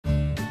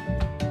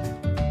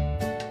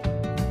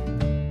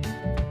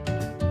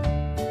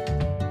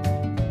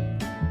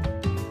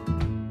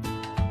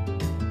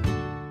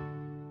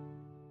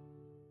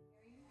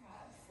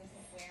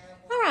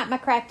right, my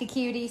crafty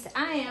cuties,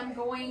 I am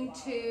going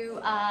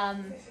to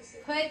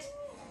put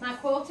my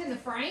quilt in the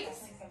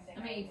frames.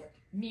 Let me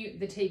mute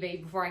the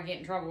TV before I get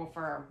in trouble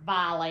for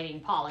violating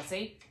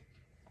policy.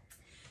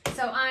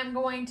 So I'm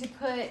going to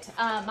put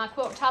my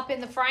quilt top in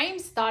the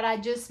frames. Thought I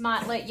just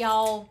might let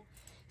y'all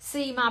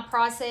see my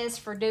process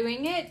for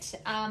doing it.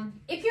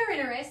 If you're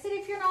interested,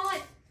 if you're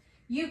not,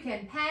 you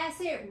can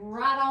pass it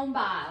right on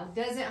by.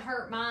 Doesn't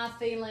hurt my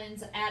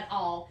feelings at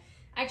all.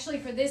 Actually,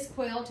 for this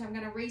quilt, I'm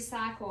going to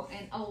recycle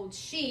an old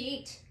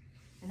sheet.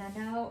 And I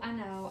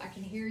know, I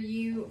can hear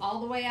you all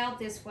the way out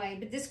this way.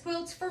 But this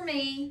quilt's for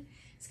me.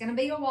 It's going to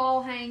be a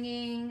wall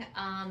hanging.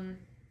 And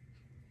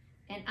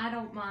I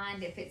don't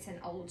mind if it's an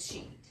old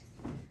sheet.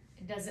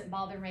 It doesn't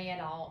bother me at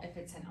all if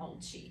it's an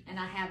old sheet. And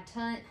I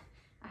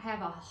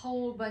have a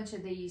whole bunch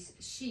of these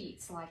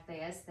sheets like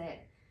this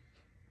that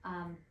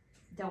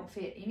don't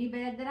fit any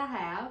bed that I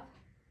have.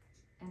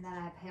 And that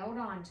I've held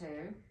on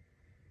to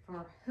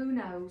for who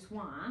knows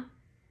why.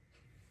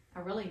 I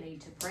really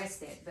need to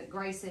press it, but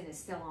Grayson is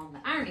still on the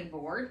ironing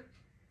board.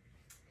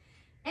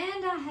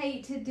 And I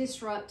hate to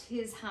disrupt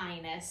his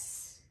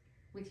highness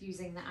with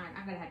using the iron.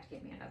 I'm gonna have to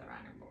get me another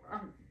ironing board,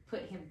 or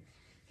put him,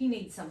 he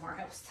needs somewhere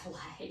else to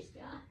lay.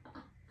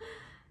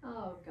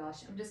 Oh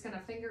gosh, I'm just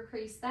gonna finger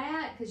crease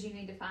that because you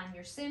need to find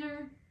your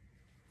center.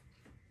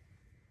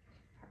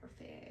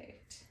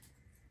 Perfect.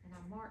 And I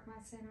mark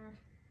my center.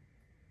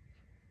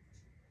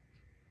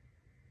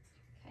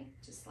 Okay,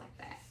 just like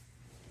that.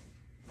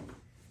 And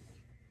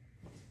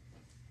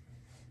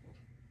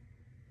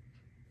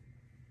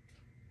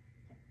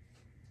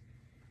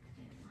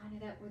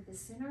line it up with the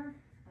center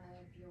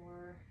of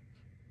your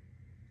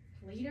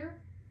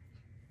leader.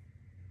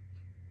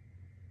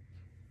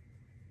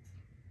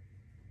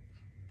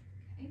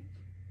 Okay.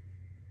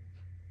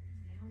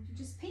 Now you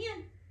just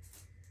pin.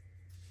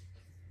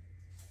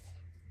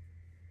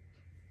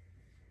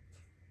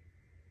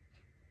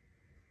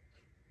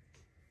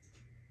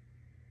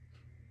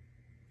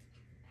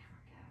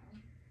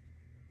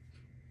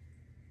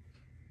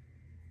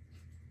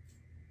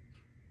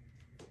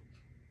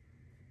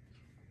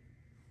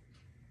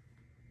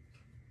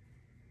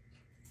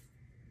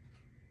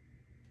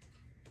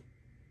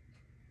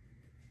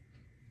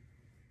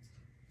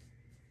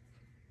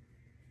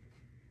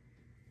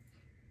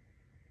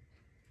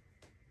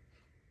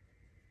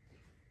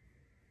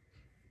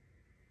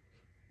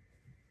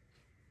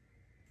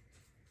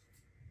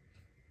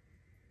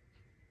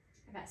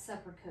 I got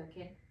supper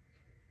cooking.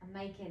 I'm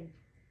making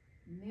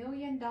 $1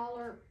 million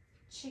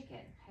chicken.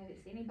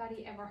 Has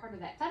anybody ever heard of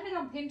that? Found it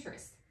on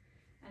Pinterest.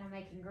 And I'm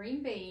making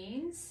green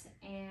beans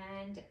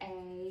and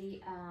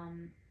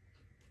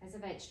as a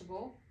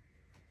vegetable.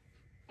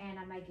 And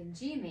I'm making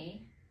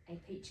Jimmy a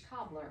peach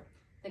cobbler.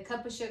 The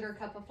cup of sugar,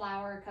 cup of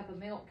flour, cup of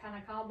milk kind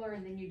of cobbler,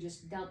 and then you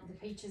just dump the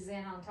peaches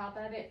in on top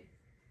of it.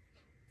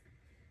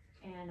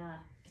 And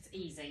it's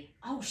easy.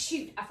 Oh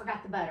shoot, I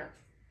forgot the butter.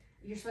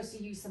 You're supposed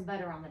to use some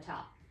butter on the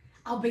top.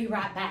 I'll be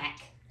right back.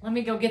 Let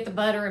me go get the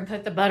butter and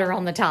put the butter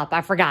on the top.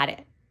 I forgot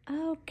it.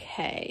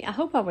 Okay, I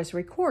hope I was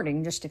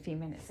recording just a few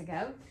minutes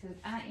ago because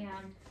I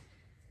am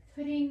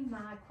putting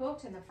my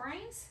quilt in the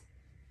frames.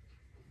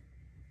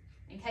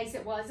 In case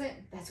it wasn't,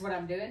 that's what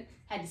I'm doing.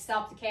 Had to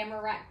stop the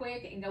camera right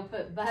quick and go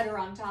put butter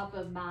on top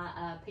of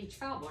my peach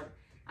cobbler.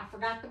 I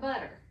forgot the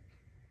butter.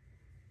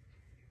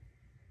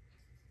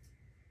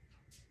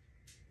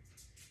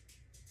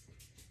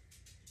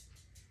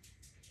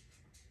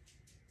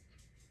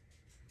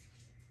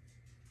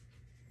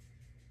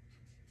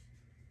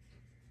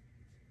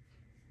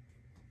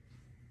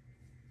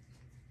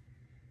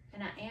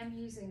 And I am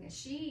using a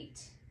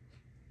sheet.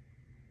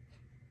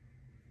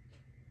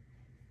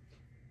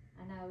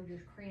 I know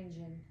you're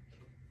cringing.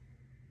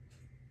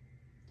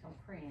 Don't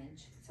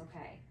cringe. It's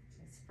okay.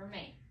 It's for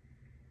me.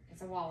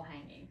 It's a wall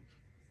hanging.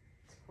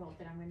 It's a quilt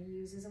that I'm going to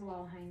use as a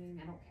wall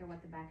hanging. I don't care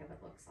what the back of it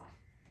looks like.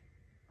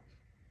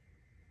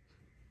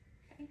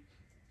 Okay.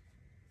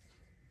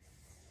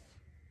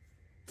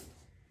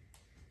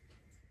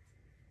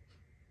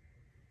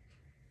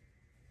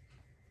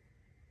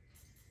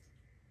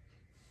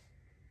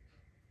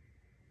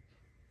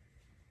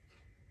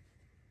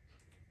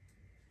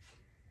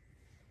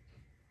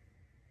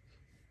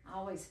 I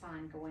always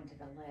find going to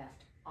the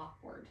left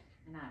awkward,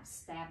 and I've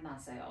stabbed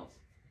myself.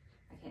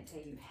 I can't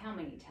tell you how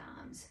many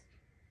times.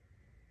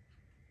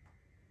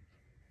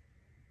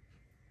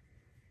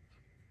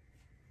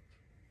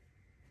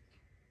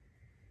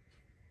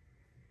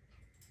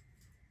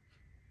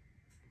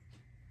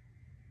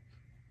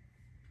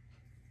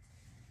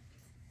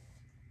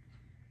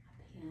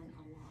 I pin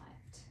a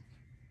lot.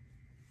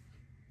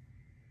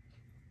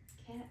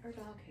 Cat or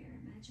dog hair,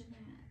 imagine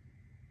that.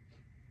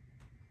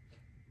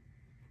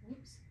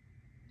 Whoops.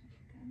 There we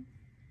go.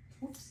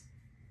 Whoops.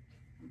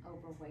 I'm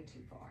over way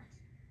too far.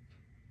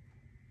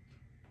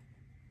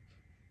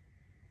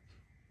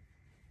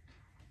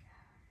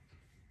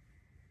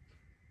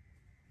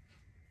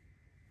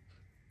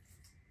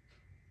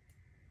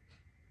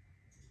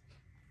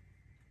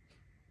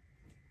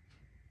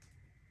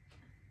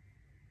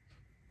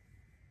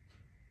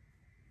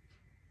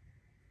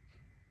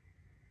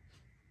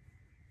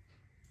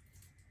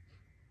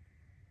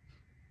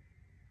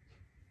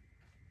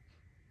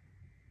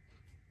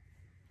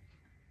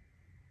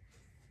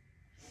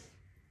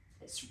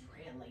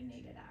 really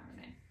needed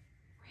ironing.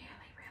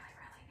 Really, really,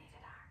 really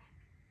needed ironing.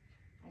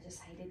 I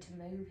just hated to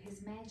move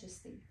His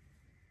Majesty.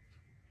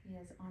 He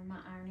is on my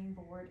ironing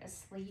board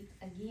asleep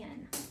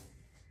again.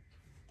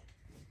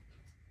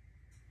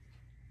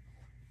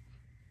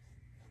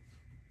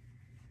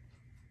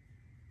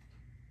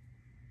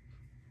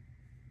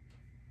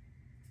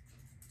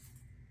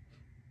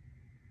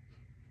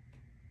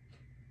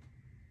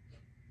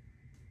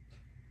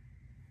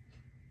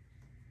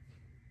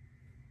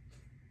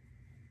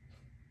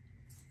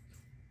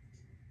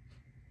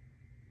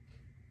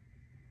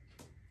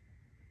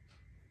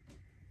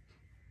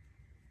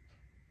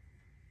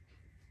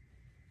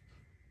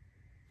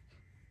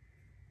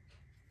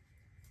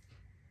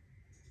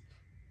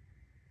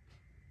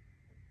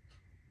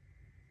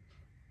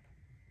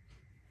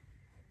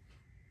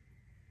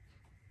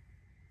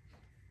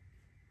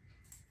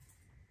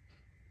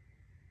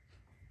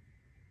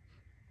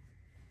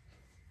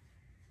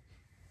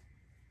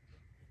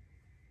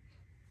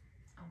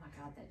 Oh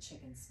my God, that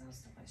chicken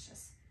smells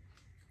delicious.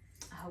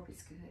 I hope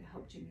it's good. I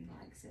hope Jimmy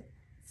likes it.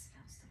 It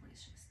smells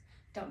delicious.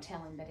 Don't tell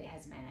him, but it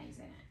has mayonnaise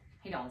in it.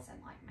 He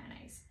doesn't like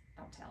mayonnaise.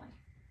 Don't tell him.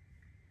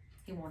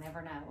 He won't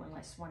ever know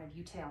unless one of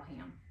you tell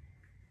him.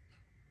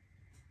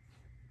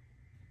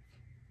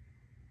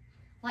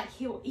 Like,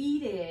 he'll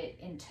eat it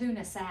in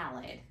tuna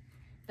salad,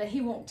 but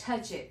he won't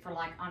touch it for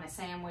like on a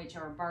sandwich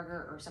or a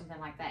burger or something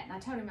like that. And I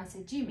told him, I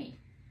said, Jimmy,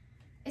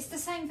 it's the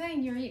same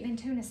thing you're eating in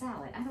tuna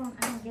salad. I don't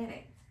get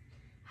it.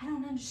 I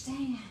don't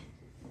understand.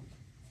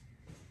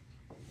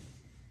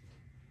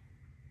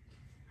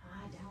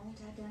 I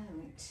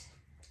don't.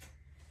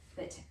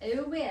 But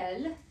oh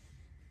well.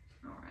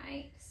 All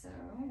right, so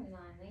we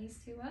line these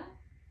two up.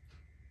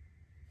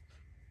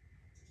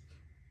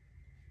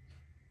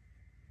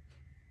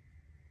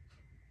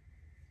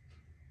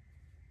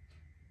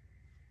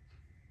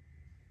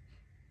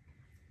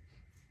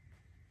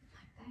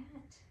 Like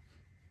that.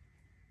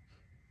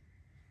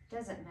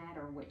 Doesn't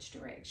matter which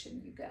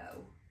direction you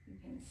go. You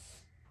can,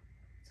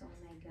 so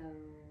I may go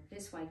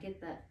this way, get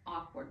the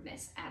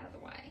awkwardness out of the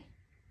way.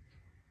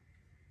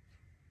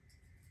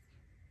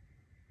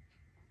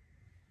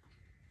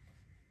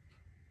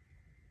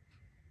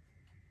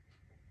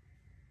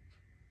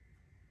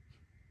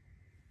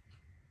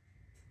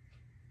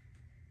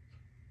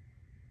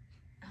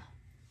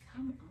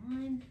 Come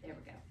on, there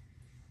we go.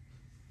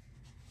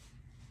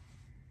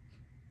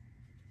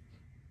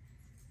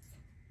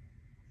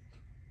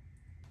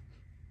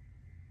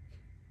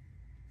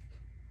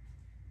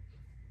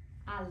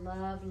 I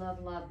love,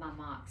 love, love my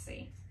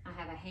Moxie. I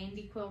have a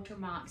handy quilter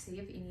Moxie,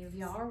 if any of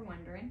y'all are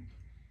wondering.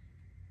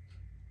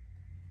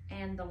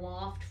 And the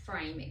loft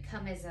frame, it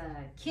come as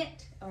a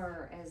kit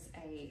or as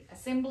a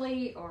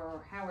assembly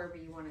or however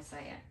you want to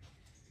say it.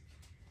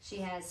 She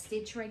has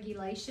stitch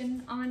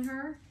regulation on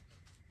her.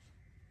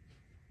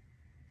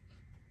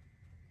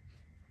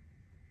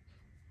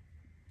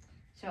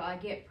 So I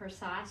get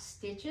precise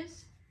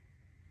stitches.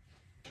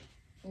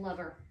 Love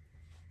her.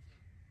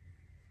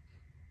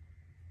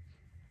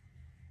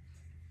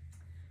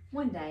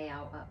 One day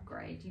I'll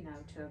upgrade, you know,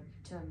 to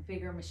a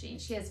bigger machine.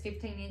 She has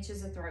 15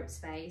 inches of throat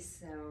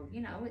space, so,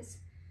 you know, it's,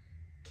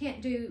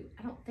 can't do,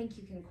 I don't think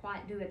you can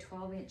quite do a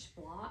 12-inch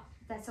block.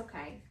 That's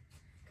okay,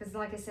 because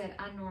like I said,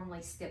 I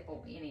normally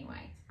stipple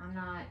anyway. I'm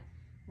not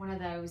one of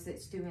those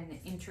that's doing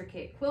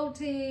intricate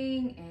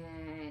quilting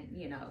and,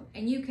 you know,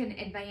 and you can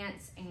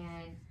advance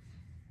and,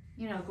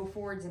 you know, go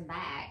forwards and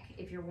back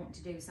if you're wanting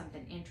to do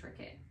something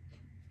intricate.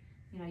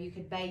 You know, you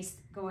could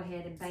go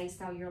ahead and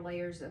baste all your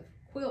layers of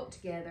quilt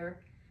together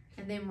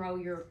and then roll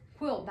your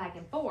quilt back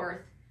and forth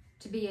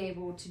to be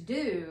able to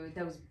do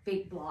those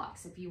big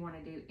blocks if you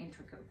want to do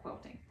intricate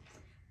quilting.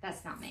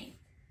 That's not me.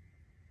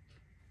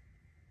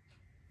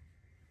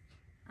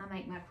 I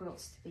make my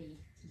quilts to be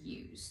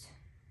used.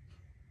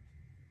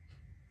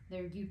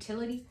 They're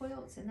utility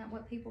quilts. Isn't that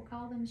what people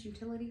call them, is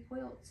utility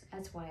quilts?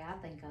 That's why I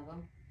think of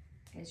them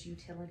as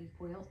utility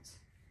quilts,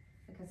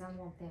 because I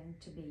want them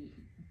to be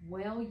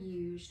well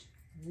used,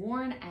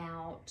 worn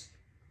out,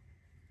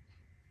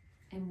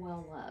 and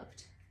well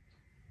loved.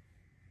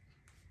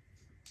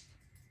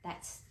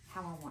 That's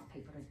how I want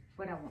people to,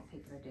 what I want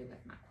people to do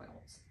with my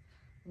quilts.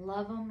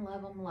 Love them,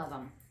 love them, love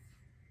them.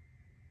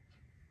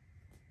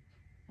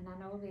 And I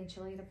know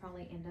eventually they'll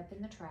probably end up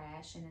in the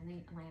trash and in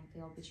the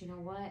landfill, but you know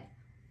what?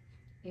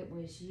 It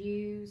was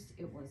used,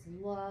 it was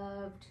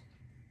loved,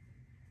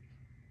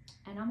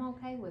 and I'm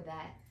okay with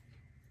that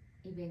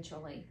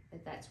eventually,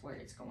 that's where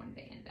it's going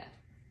to end up.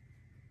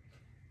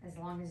 As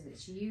long as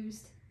it's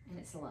used and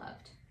it's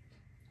loved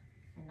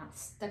and not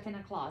stuck in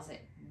a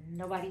closet.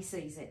 Nobody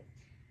sees it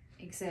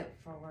except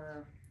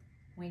for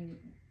when,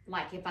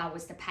 like if I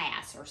was to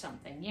pass or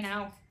something, you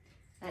know,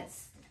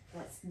 that's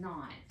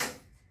not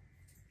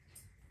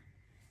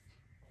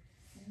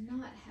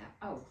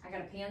how, oh, I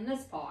gotta pin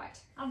this pot.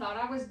 I thought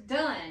I was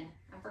done.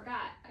 I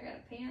forgot, I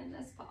gotta pin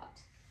this pot.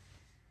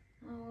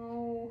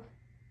 Oh,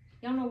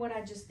 y'all know what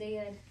I just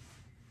did?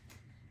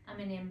 I'm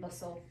an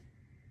imbecile.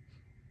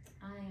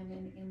 I am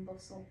an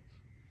imbecile.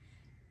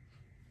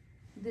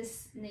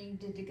 This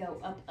needed to go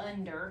up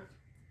under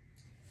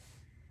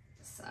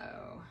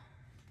So,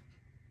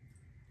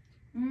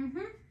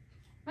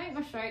 make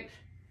mistakes.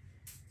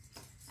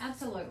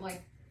 Absolutely.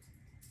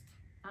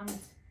 I'm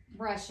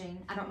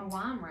rushing. I don't know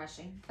why I'm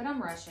rushing, but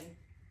I'm rushing.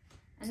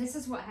 And this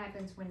is what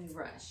happens when you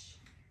rush.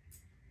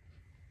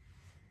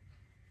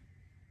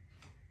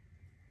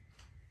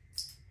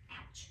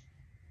 Ouch.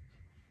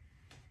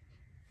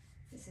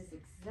 This is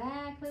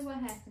exactly what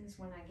happens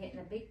when I get in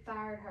a big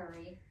fired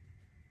hurry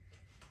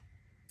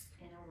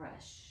and a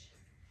rush.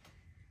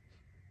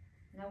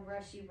 No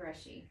rushy,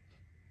 rushy.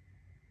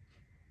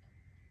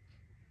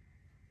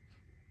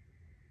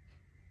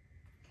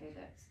 Okay,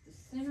 that's the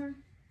center.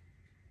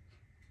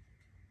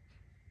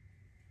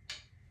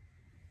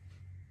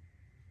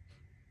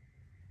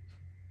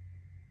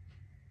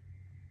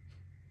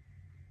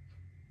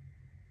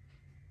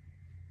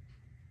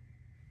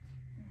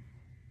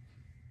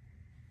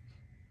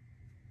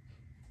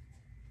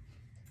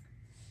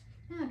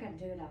 Now I gotta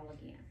do it all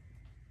again.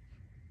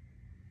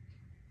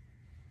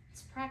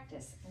 It's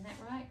practice, isn't that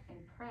right? And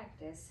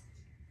practice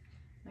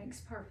makes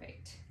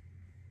perfect.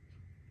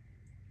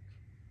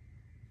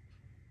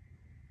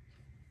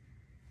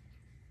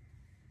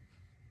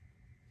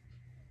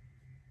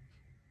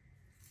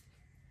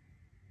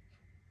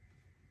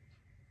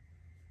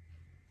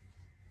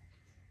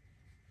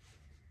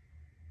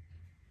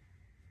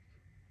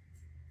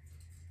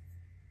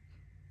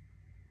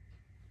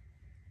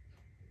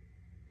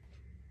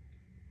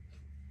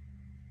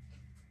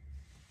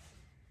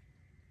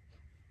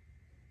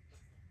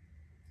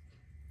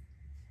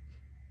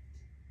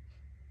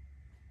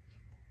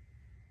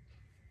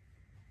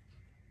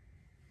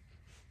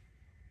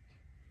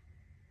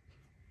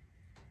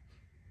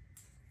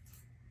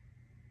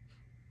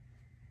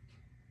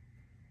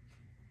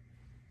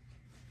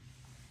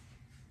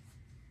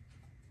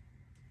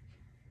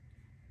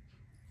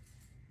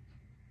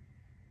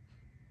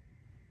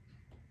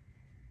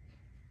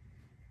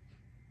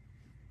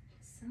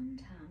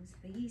 Sometimes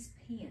these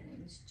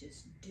pins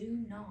just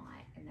do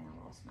not, and then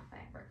I lost my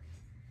fabric,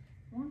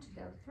 want to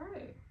go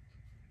through.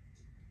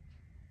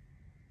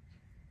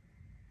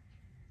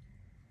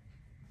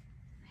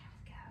 There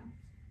we go.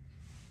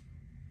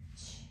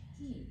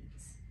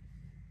 Jeez.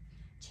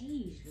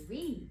 Jeez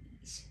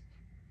Louise.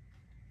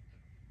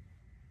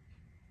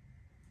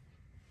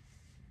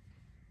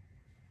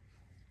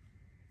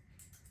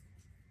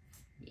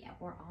 Yeah,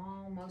 we're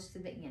almost to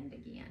the end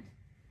again.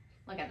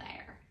 Look at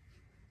there.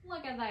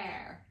 Look at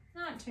there.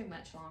 Not too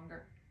much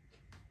longer.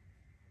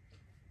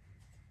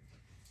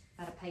 If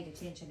I'd have paid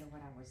attention to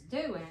what I was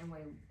doing,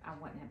 I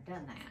wouldn't have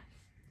done that.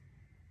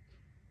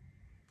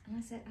 And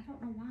I said, I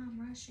don't know why I'm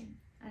rushing.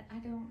 I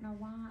don't know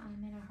why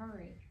I'm in a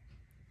hurry.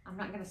 I'm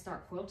not going to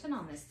start quilting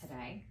on this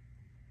today.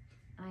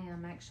 I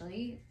am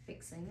actually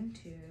fixing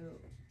to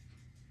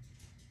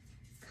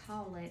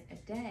call it a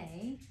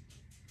day.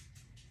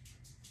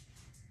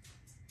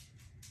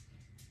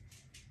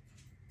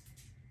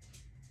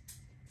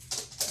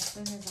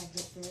 As soon as I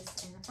get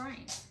this in the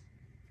frame.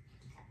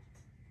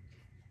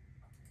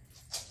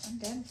 I'm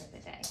done for the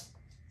day.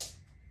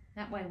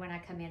 That way when I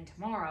come in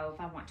tomorrow, if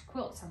I want to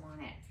quilt some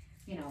on it,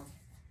 you know,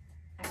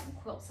 I can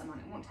quilt some on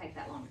it. It won't take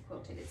that long to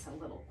quilt it. It's a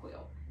little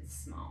quilt. It's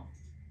small.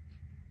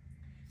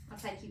 I'll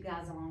take you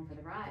guys along for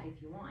the ride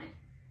if you want.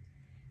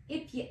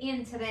 If you're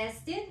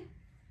interested.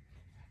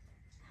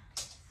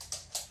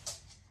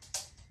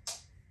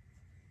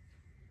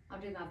 I'll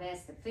do my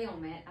best to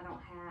film it. I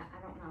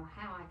don't know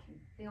how I can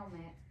film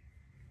it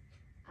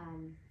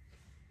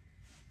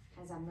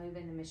as I move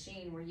in the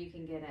machine where you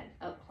can get an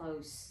up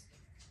close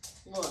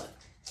look.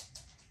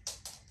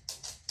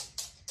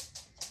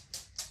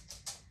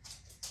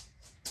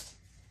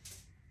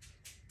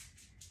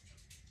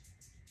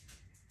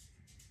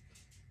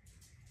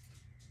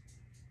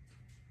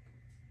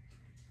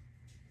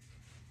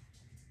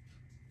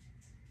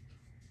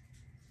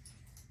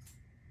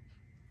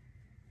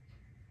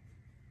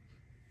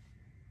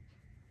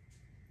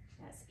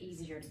 That's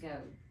easier to go.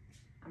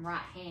 I'm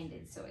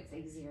right-handed, so it's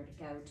easier to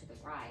go to the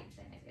right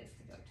than it is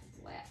to go to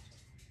the left.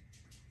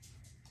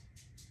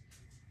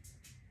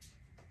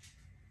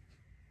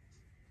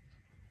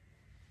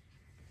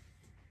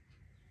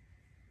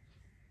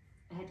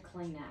 I had to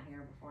clean out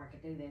here before I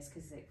could do this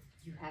because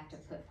you have to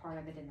put part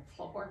of it in the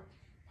floor.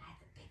 I had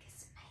the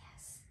biggest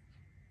mess.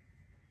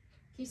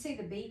 Can you see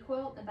the bee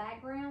quilt in the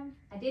background?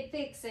 I did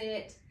fix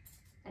it.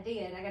 I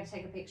did. I got to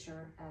take a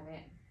picture of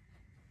it.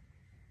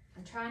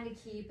 I'm trying to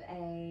keep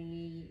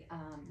a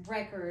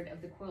record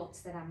of the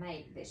quilts that I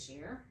make this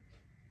year.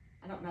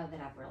 I don't know that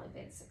I've really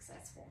been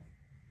successful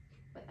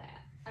with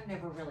that. I've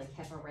never really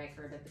kept a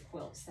record of the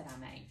quilts that I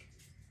make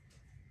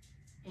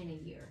in a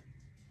year.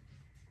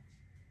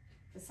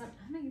 But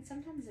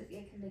sometimes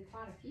it can be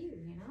quite a few,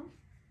 you know?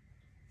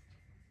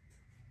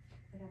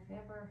 But I've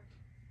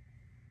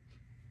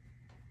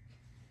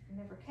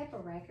never kept a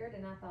record,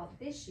 and I thought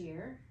this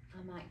year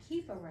I might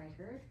keep a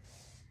record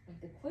of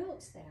the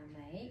quilts that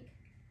I make.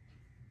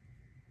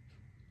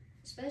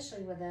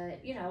 Especially with the,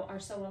 you know, our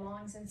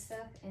sew-alongs and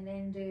stuff, and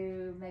then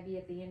do maybe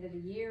at the end of the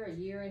year, a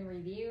year in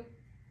review.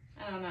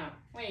 I don't know.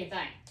 What do you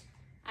think?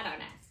 I don't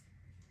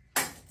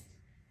know.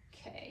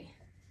 Okay.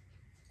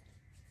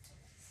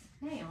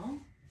 So now,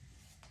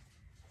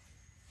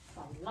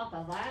 a lot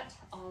of that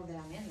all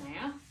down in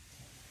there.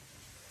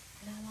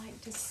 And I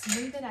like to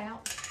smooth it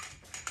out.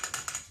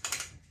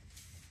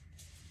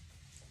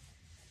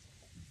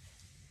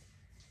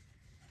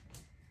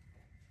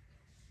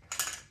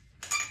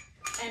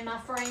 And my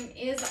frame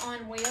is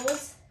on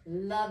wheels.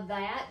 Love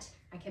that.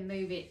 I can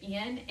move it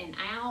in and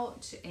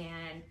out,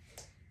 and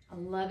I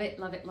love it,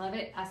 love it, love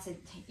it. I said,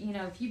 you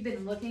know, if you've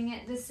been looking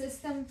at this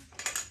system,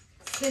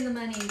 spend the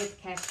money and get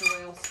the caster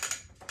wheels.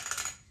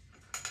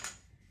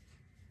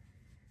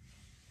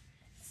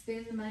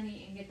 Spend the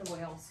money and get the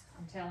wheels.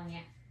 I'm telling you.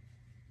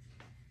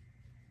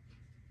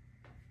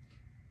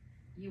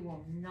 You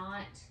will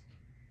not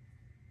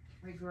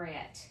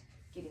regret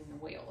getting the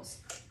wheels.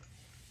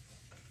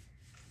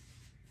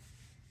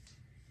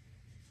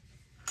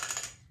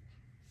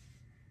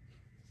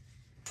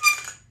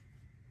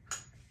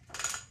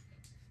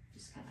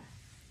 Just kind of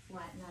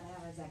flatten that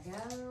out as I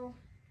go.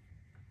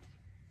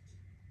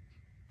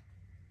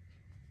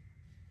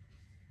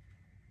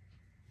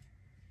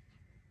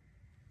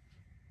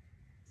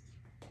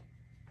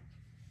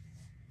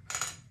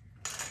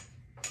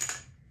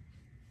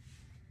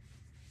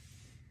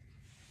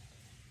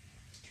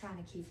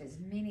 Trying to keep as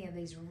many of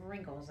these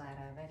wrinkles out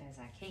of it as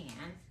I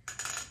can.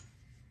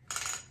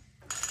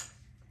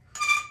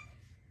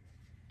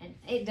 And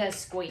it does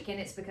squeak, and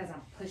it's because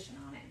I'm pushing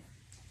on it.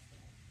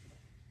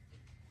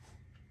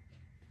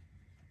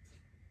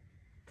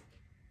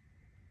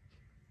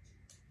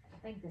 I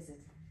think this is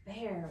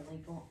barely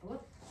going,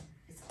 whoop,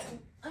 it's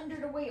under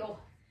the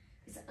wheel.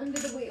 It's under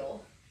the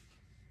wheel.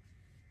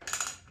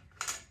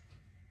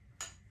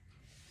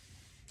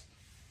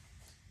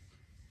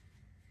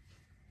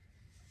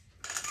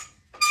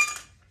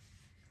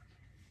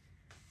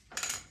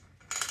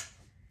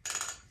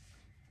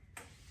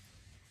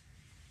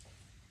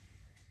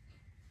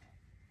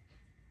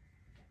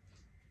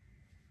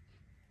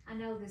 I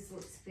know this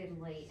looks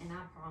fiddly, and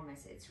I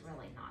promise it's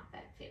really not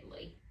that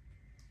fiddly.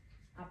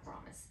 I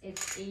promise.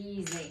 It's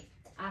easy.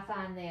 I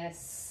find this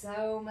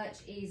so much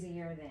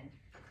easier than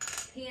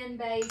pin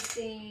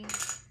basting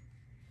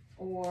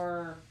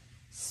or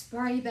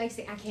spray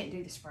basting. I can't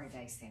do the spray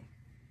basting.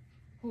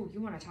 Ooh,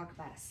 you want to talk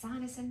about a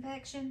sinus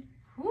infection?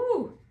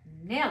 Ooh,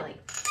 Nelly.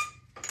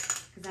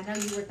 Because I know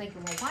you were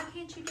thinking, well, why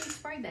can't you do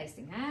spray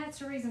basting? That's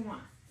the reason why.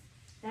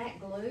 That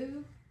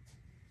glue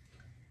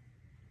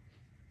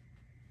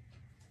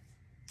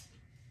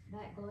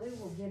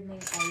will give me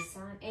a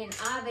sign. And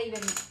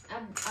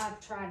I've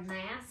tried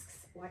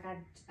masks, like I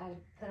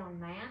put on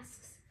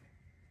masks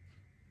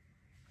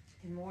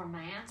and more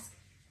masks,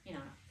 you know,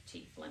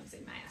 cheap flimsy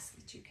masks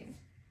that you can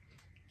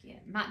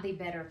get. Might be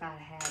better if I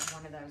had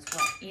one of those,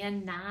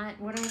 N9,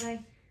 what are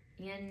they?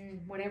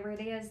 N whatever it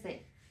is that,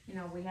 you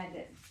know, we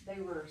had they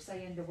were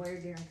saying to wear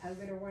during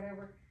COVID or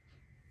whatever.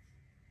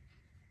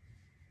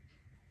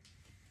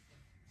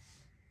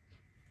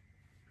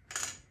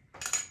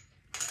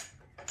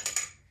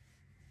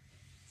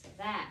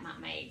 That might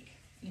make,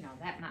 you know,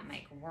 that might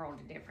make a world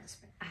of difference.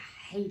 But I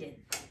hated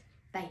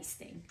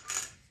basting.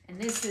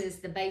 And this is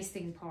the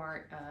basting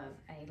part of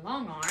a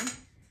long arm.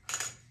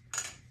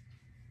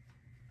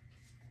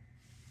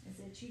 Is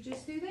that you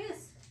just do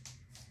this.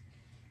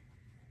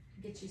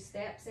 Get your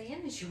steps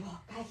in as you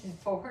walk back and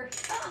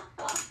forth.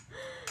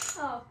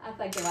 Oh, I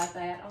think about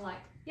that. I'm like,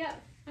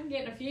 yep, I'm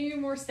getting a few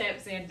more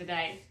steps in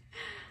today.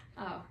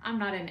 Oh, I'm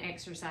not an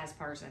exercise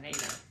person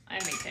either.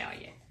 Let me tell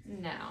you.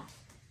 No,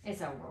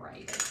 it's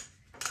overrated.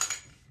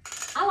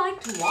 I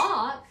like to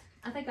walk.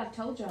 I think I've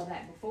told y'all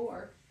that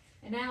before.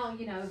 And now,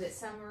 you know, that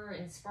summer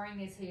and spring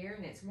is here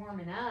and it's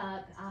warming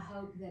up, I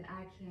hope that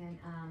I can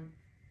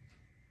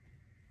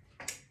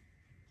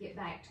get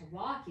back to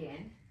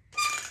walking.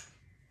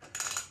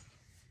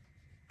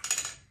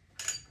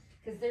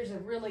 Because there's a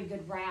really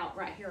good route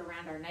right here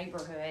around our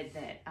neighborhood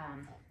that,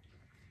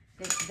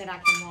 that I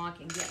can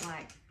walk and get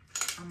like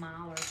a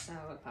mile or so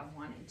if I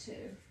wanted to.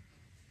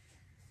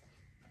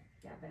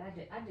 Yeah, but I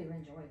do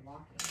enjoy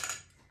walking.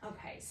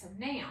 Okay, so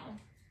now,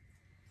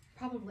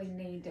 probably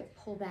need to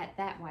pull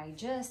that way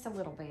just a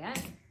little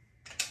bit.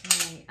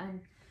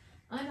 And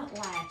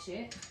unlatch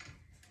it.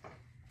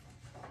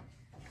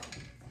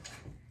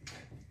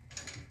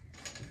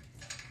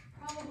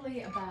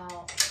 Probably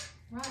about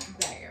right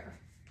there.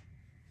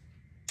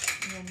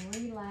 And then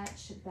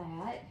relatch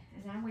that.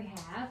 And now we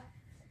have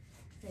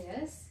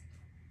this.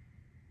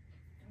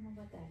 I don't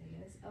know what that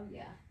is. Oh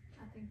yeah,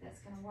 I think that's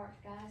gonna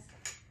work, guys.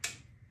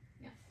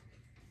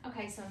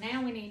 Okay, so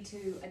now we need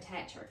to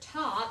attach our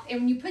top.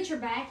 And when you put your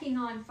backing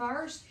on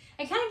first,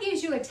 it kind of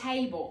gives you a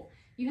table.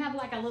 You have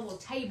like a little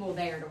table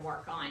there to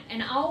work on.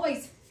 And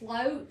always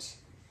float.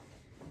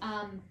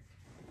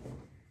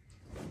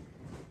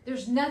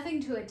 There's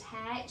nothing to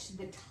attach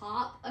the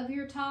top of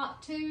your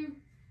top to.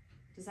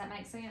 Does that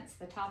make sense?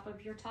 The top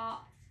of your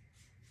top?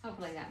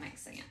 Hopefully that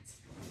makes sense.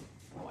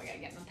 Oh, I gotta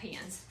get my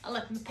pins. I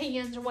left my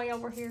pins way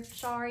over here.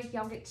 Sorry,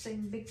 y'all get to see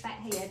my big fat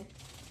head.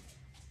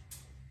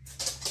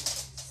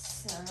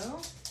 So,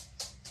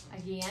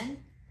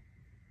 again,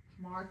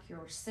 mark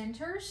your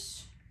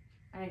centers.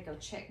 I gotta go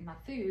check my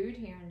food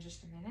here in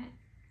just a minute.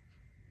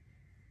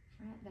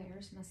 Right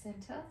there's my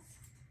center,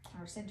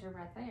 or center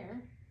right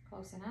there,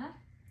 close enough.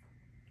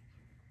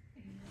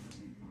 And let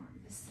me mark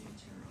the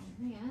center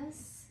on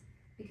this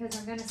because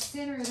I'm gonna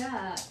center it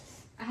up.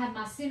 I have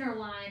my center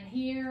line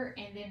here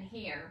and then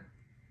here.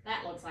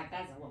 That looks like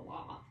that's a little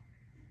off.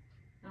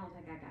 I don't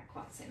think I got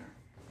quite center.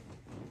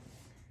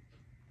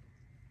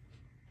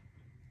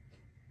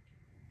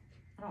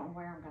 I don't know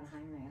where I'm gonna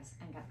hang this.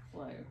 I ain't got a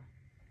clue.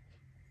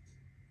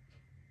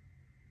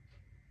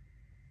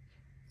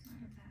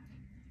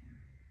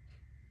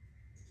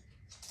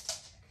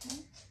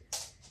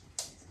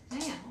 Now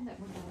that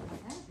we're done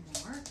with that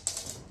mark,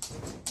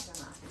 we're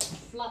gonna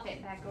flop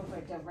it back over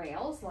the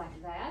rails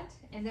like that.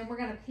 And then we're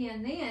gonna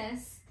pin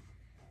this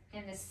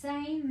in the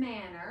same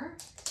manner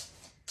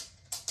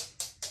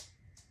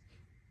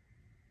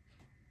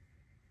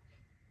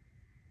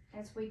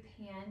as we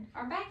pinned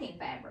our backing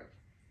fabric.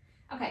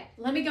 Okay,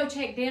 let me go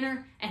check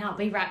dinner and I'll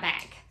be right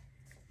back.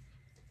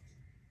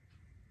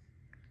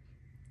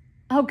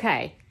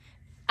 Okay.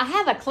 I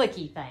have a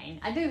clicky thing.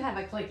 I do have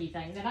a clicky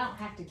thing that I don't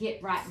have to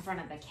get right in front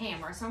of the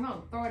camera, so I'm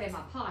going to throw it in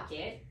my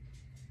pocket.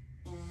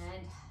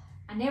 And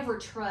I never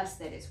trust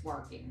that it's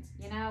working,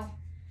 you know?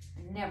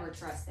 I never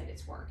trust that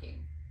it's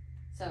working.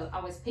 So I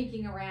was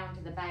peeking around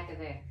to the back of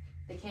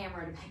the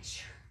camera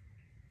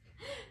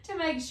to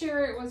make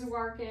sure it was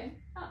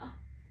working.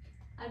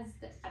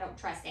 I don't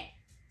trust it.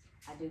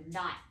 I do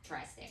not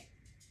trust it.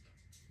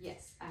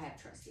 Yes, I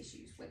have trust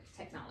issues with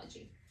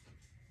technology.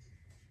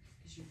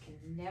 You can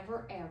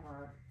never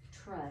ever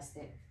trust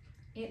that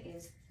it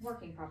is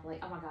working properly.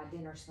 Oh my God,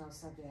 dinner smells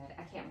so good.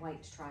 I can't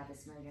wait to try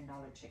this $1 million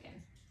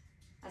chicken.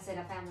 I said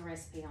I found the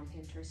recipe on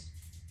Pinterest.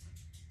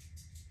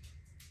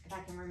 If I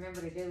can remember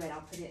to do it,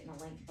 I'll put it in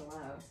the link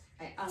below.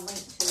 I'll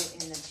link to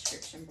it in the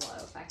description below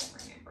if I can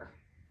remember.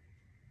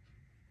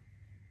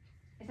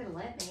 If it'll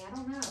let me, I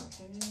don't know.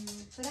 Can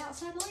you put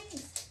outside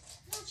links?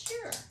 I'm not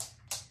sure.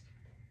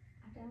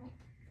 I don't.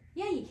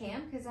 Yeah, you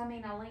can, because I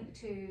mean, I link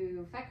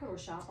to Fat Quarter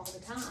Shop all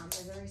the time.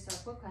 The Very Star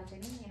Quilt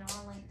Company, you know,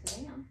 I link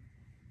to them.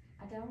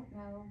 I don't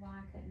know why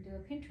I couldn't do a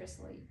Pinterest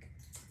link.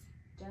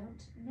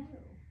 Don't know.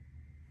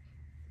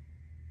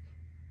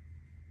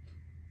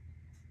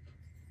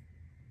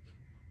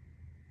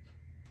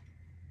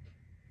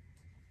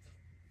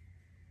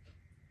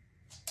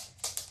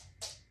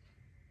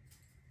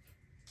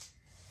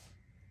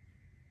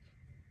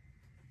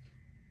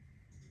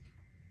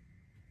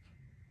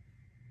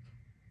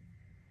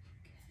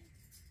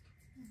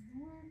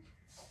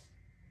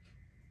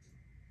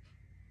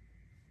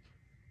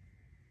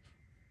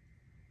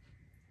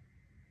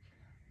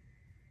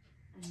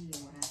 I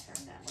knew when I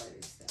turned that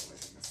loose, that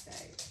was a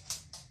mistake.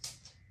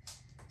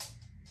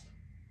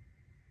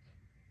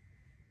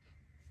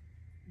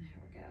 There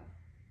we go.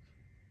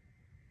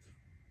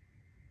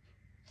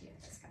 Yeah,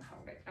 that's gonna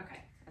hold it.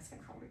 Okay, that's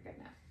gonna hold it good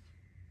enough.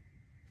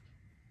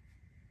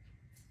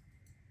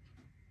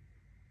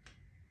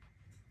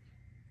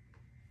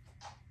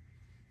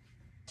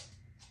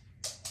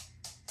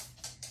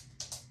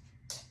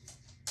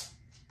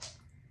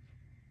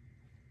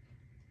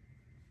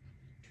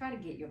 Try to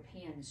get your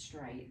pin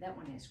straight. That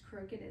one is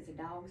crooked as a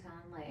dog's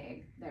hind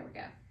leg. There we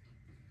go.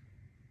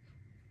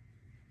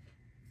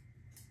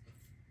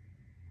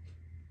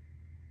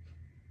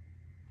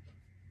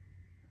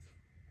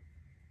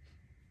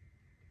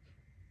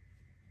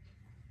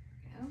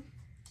 There we go.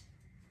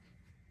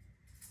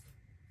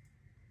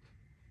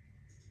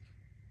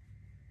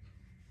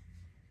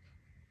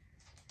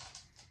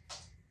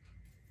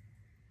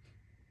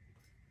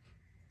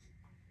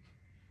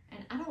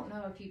 And I don't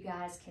know if you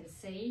guys can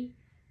see,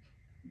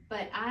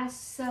 but I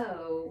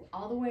sew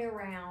all the way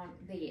around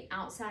the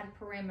outside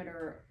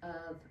perimeter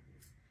of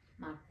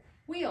my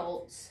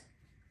quilts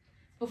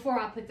before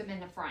I put them in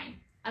the frame.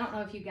 I don't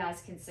know if you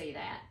guys can see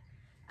that.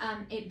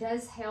 It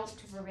does help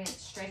to prevent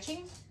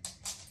stretching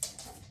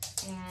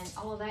and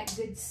all of that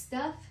good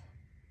stuff.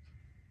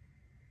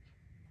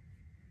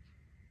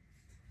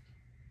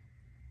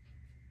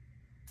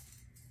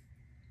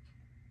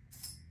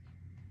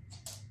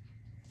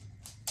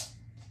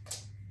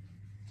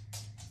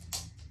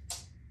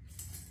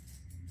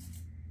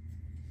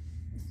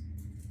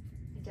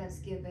 Does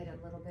give it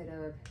a little bit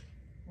of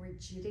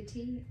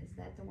rigidity. Is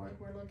that the word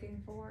we're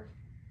looking for?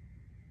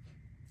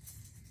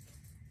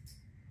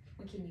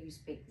 We can use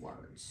big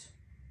words.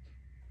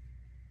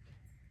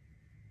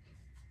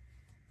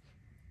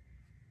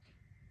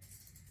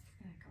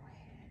 I'm gonna go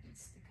ahead and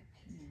stick a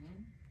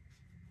pin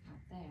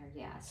right there.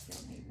 Yeah, I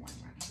still need one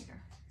right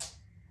here.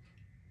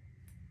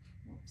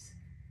 Whoops.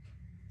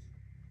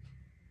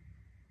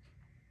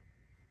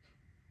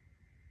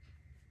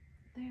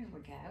 There we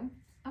go.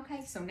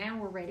 Okay, so now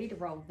we're ready to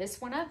roll this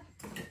one up.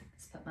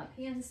 Let's put my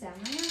pins down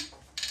there.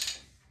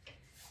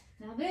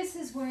 Now this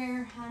is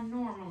where I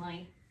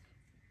normally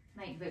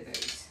make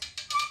boo-boos.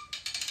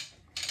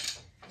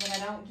 But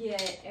I don't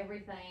get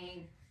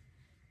everything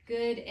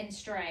good and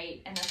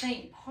straight. And I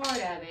think part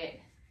of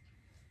it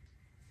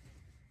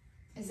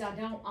is I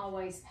don't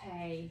always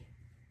pay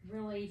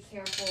really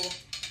careful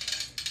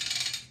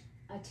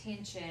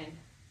attention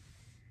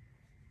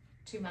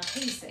to my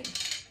piecing.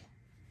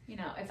 You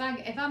know, if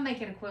I'm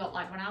making a quilt,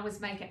 like when I was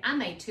making, I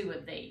made 2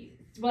 of these.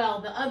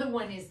 Well, the other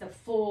one is the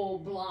full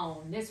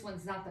blown. This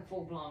one's not the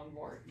full blown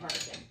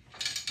version.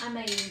 I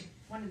made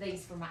one of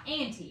these for my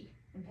auntie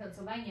in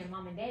Pennsylvania.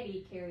 Mom and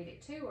Daddy carried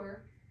it to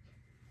her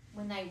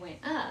when they went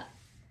up.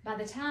 By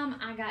the time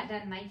I got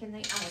done making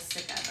these, I was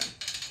sick of them.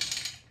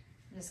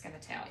 I'm just gonna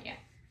tell you,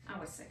 I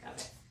was sick of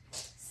it.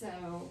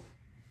 So,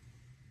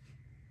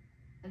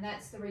 and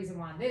that's the reason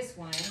why this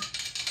one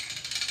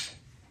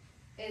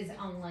is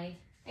only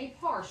a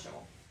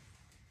partial.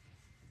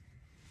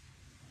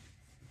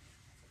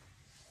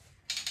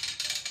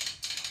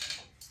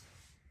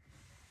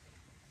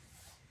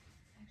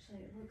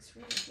 Actually, it looks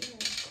really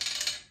good.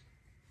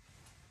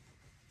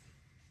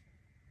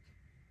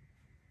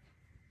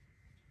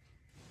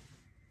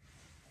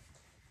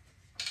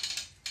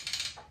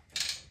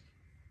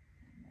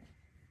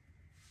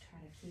 Try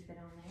to keep it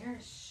on there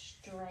as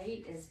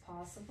straight as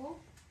possible.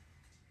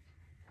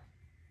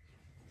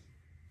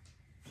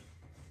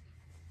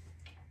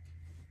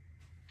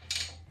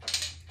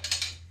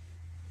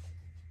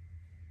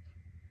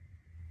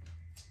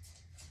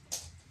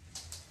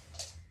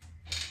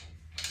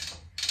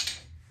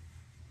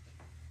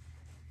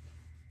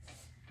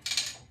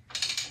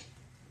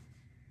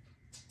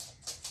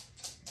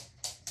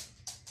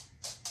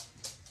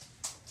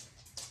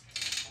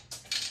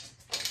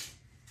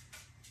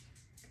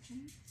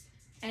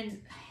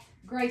 And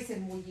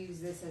Grayson will use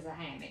this as a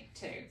hammock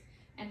too.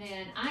 And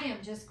then I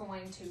am just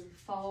going to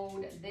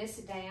fold this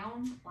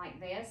down like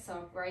this.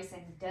 So if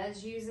Grayson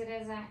does use it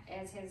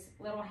as his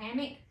little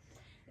hammock,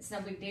 it's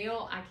no big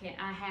deal.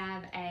 I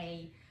have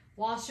a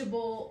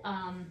washable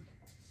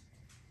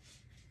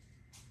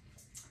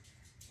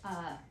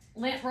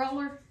lint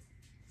roller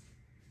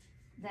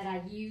that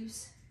I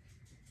use,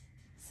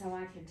 so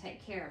I can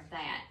take care of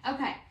that.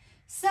 Okay.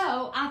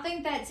 So I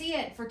think that's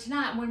it for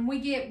tonight.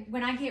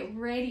 When I get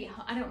ready,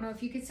 I don't know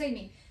if you can see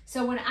me.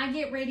 So when I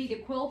get ready to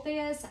quilt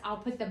this, I'll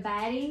put the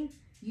batting,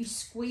 you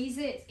squeeze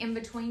it in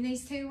between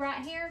these 2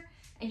 right here,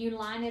 and you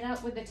line it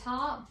up with the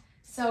top.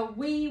 So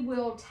we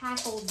will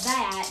tackle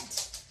that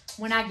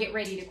when I get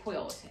ready to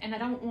quilt. And I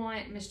don't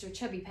want Mr.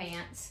 Chubby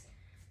Pants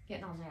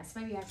getting on this.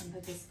 Maybe I can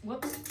put this,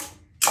 whoops.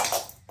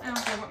 I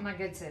don't care what my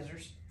good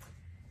scissors.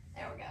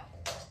 There we go.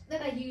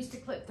 That I use to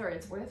clip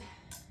threads with.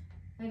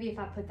 Maybe if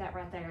I put that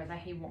right there, that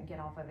he won't get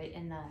off of it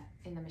in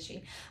the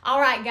machine. All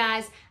right,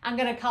 guys, I'm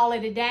gonna call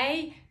it a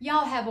day.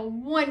 Y'all have a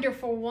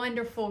wonderful,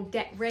 wonderful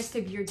rest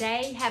of your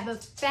day. Have a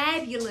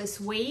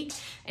fabulous week.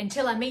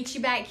 Until I meet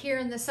you back here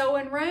in the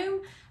sewing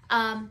room,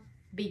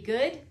 be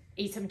good,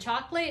 eat some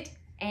chocolate,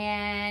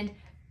 and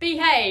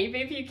behave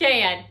if you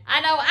can.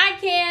 I know I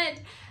can't.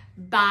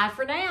 Bye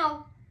for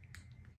now.